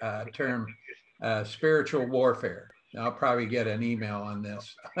the term spiritual warfare. Now, I'll probably get an email on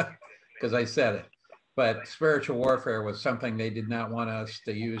this because I said it. But spiritual warfare was something they did not want us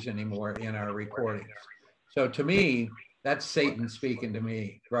to use anymore in our recordings. So to me, that's Satan speaking to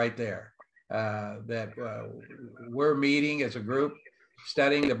me right there. That we're meeting as a group,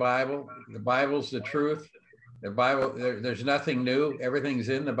 studying the Bible. The Bible's the truth. The Bible, there's nothing new. Everything's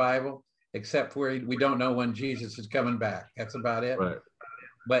in the Bible, except for we don't know when Jesus is coming back. That's about it. Right.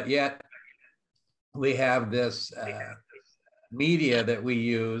 But yet we have this media that we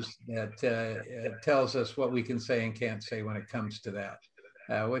use that tells us what we can say and can't say when it comes to that,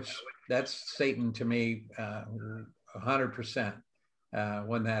 which that's Satan to me, 100%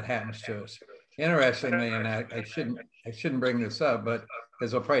 when that happens to us. Interestingly, and I shouldn't bring this up, but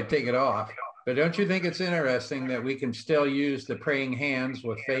because I'll probably take it off. But don't you think it's interesting that we can still use the praying hands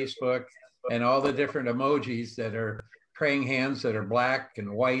with Facebook and all the different emojis that are praying hands that are black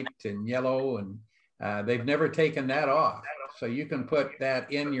and white and yellow, and they've never taken that off. So you can put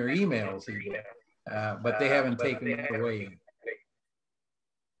that in your emails even, but they haven't taken it away.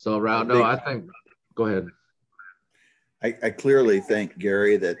 So Raldo, I think, go ahead. I clearly think,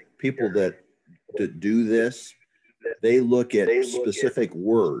 Gary, that people that do this, they look at specific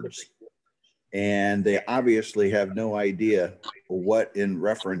words and they obviously have no idea what in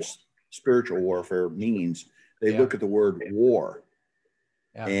reference spiritual warfare means. They look at the word war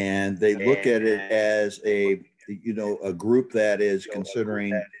and they look at it as a group that is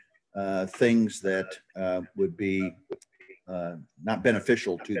considering things that would be not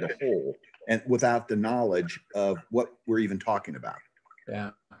beneficial to the whole, and without the knowledge of what we're even talking about.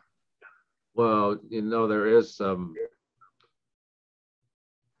 Yeah. Well, there is some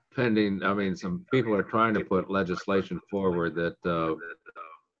pending, some people are trying to put legislation forward that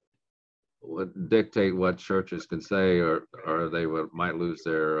would dictate what churches can say, or they might lose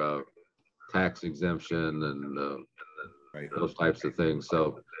their tax exemption and those types of things.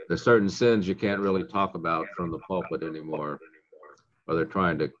 So there's certain sins you can't really talk about from the pulpit anymore, or they're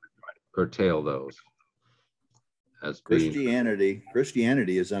trying to curtail those. As Christianity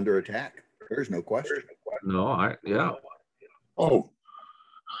is under attack. There's no question. No, yeah. Oh.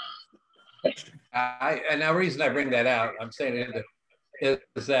 And the reason I bring that out, I'm saying it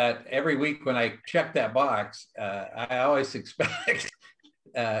is that every week when I check that box, I always expect,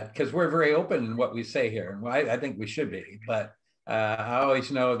 because we're very open in what we say here, and I think we should be, but I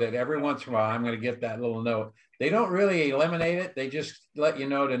always know that every once in a while I'm going to get that little note. They don't really eliminate it. They just let you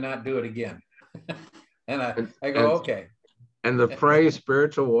know to not do it again. And I go, okay. And the phrase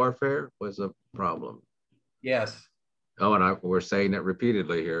spiritual warfare was a problem. Yes. Oh, and we're saying it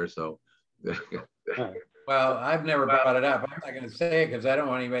repeatedly here, so. Well, I've never brought it up. I'm not going to say it because I don't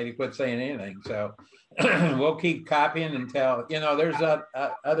want anybody to quit saying anything. So we'll keep copying until, there's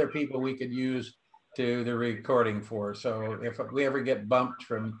other people we could use to the recording for. So if we ever get bumped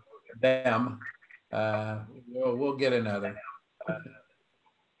from them, we'll get another.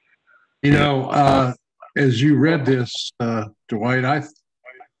 As you read this, Dwight,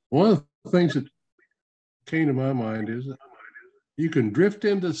 one of the things that came to my mind is that you can drift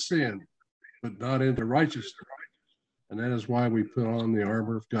into sin, but not into righteousness. And that is why we put on the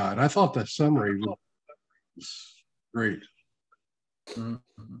armor of God. I thought that summary was great.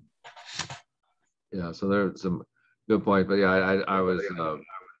 Mm-hmm. Yeah, so there's some good points, but yeah, I was,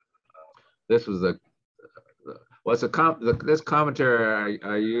 this was this commentary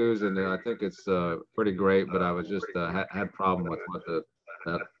I use, and I think it's pretty great, but I was just had problem with what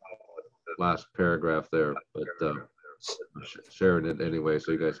that last paragraph there, but sharing it anyway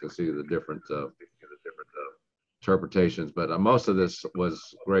so you guys can see the different interpretations. But most of this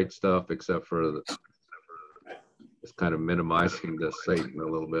was great stuff, except for it's kind of minimizing the Satan a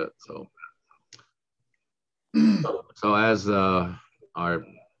little bit. So as our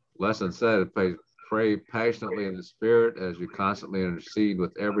lesson said, pray passionately in the Spirit as you constantly intercede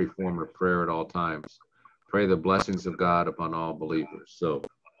with every form of prayer at all times. Pray the blessings of God upon all believers. So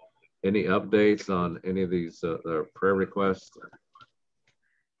any updates on any of these prayer requests?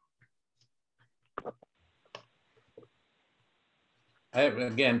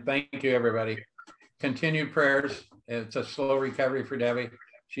 Again, thank you, everybody. continued prayers. It's a slow recovery for Debbie.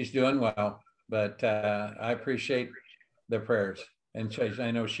 She's doing well, but I appreciate the prayers, and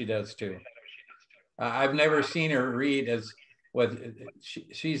I know she does too. I've never seen her read as what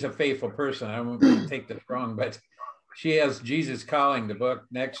she's a faithful person. I don't want to take this wrong, but she has Jesus Calling, the book,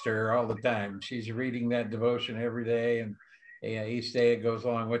 next to her all the time. She's reading that devotion every day, and each day it goes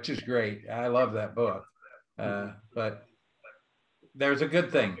along, which is great. I love that book. But there's a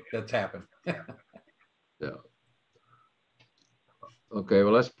good thing that's happened. Yeah. Okay,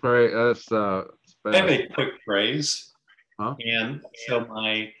 well, let's pray. Let's I have a quick phrase. Huh? And so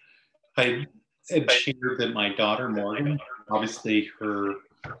I had shared that my daughter Morgan, obviously her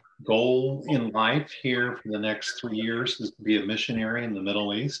goal in life here for the next 3 years is to be a missionary in the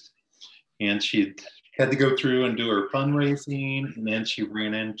Middle East. And she had to go through and do her fundraising, and then she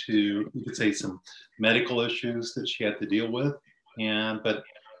ran into, you could say, some medical issues that she had to deal with. But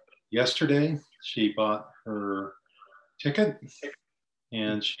yesterday she bought her ticket,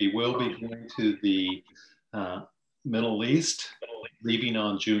 and she will be going to the Middle East, leaving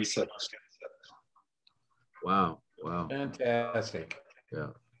on June 6th. Wow. Wow. Fantastic. Yeah.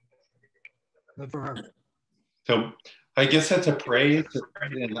 Good for her. So I guess that's a praise.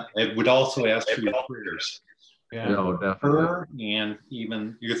 And I would also ask for your prayers. Yeah. No, definitely. Her, and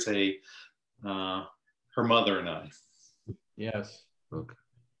even you could say her mother and I. Yes. Okay.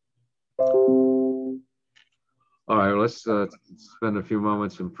 All right, let's spend a few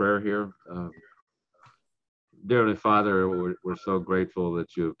moments in prayer here. Dear Heavenly Father, we're so grateful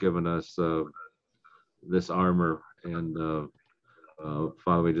that you've given us this armor, and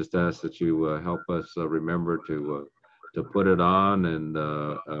Father, we just ask that you help us remember to put it on and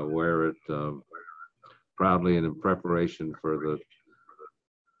wear it proudly and in preparation for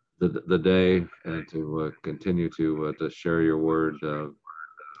the day, and to continue to share your word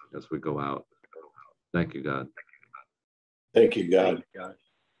as we go out. Thank you, God. Thank you, God. Thank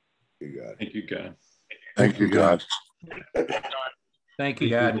you, God. Thank you, God. Thank you,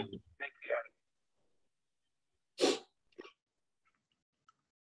 God.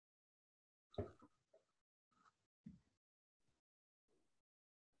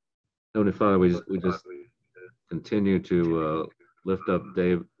 Heavenly Father, we just continue to lift up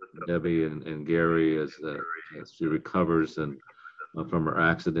Debbie and Gary as she recovers and from her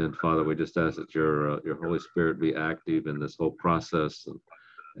accident. Father, we just ask that your Holy Spirit be active in this whole process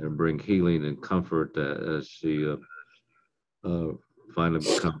and bring healing and comfort as she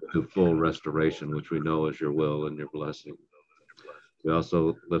finally comes to full restoration, which we know is your will and your blessing. We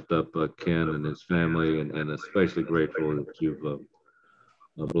also lift up Ken and his family, and especially grateful that you've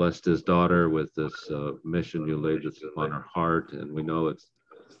blessed his daughter with this mission you laid this upon her heart, and we know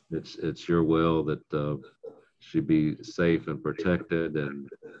it's your will that she be safe and protected, and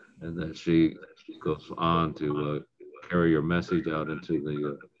that she goes on to carry your message out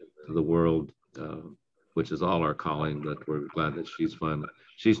into the world, which is all our calling. But we're glad that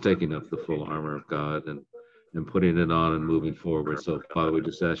she's taking up the full armor of God and putting it on and moving forward. So Father, we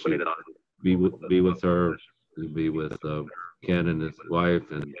just ask you to be with her, be with Ken and his wife,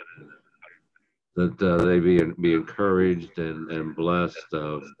 and that they be encouraged and blessed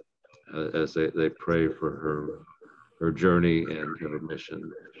as they pray for her journey and her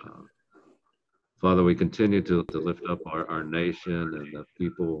mission. Father, we continue to lift up our nation and the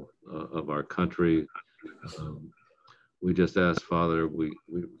people of our country. We just ask, Father, we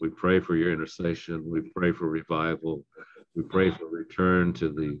pray for your intercession. We pray for revival. We pray for return to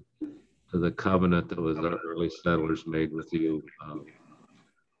the covenant that was our early settlers made with you,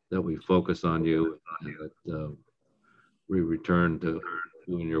 that we focus on you, and that we return to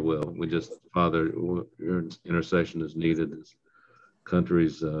doing your will. We just, Father, your intercession is needed. This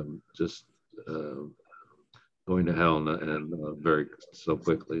country's just going to hell and very so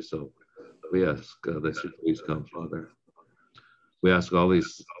quickly. So we ask that you please come, Father. We ask all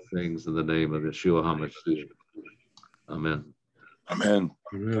these things in the name of Yeshua HaMashiach. Amen. Amen.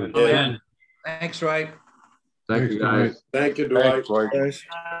 Amen. Amen. Thanks, Wright. Thank you, guys. Thank you, Dwight. Guys.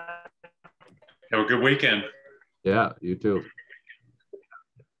 Have a good weekend. Yeah, you too.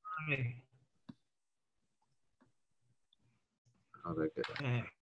 Okay. How they get. Okay.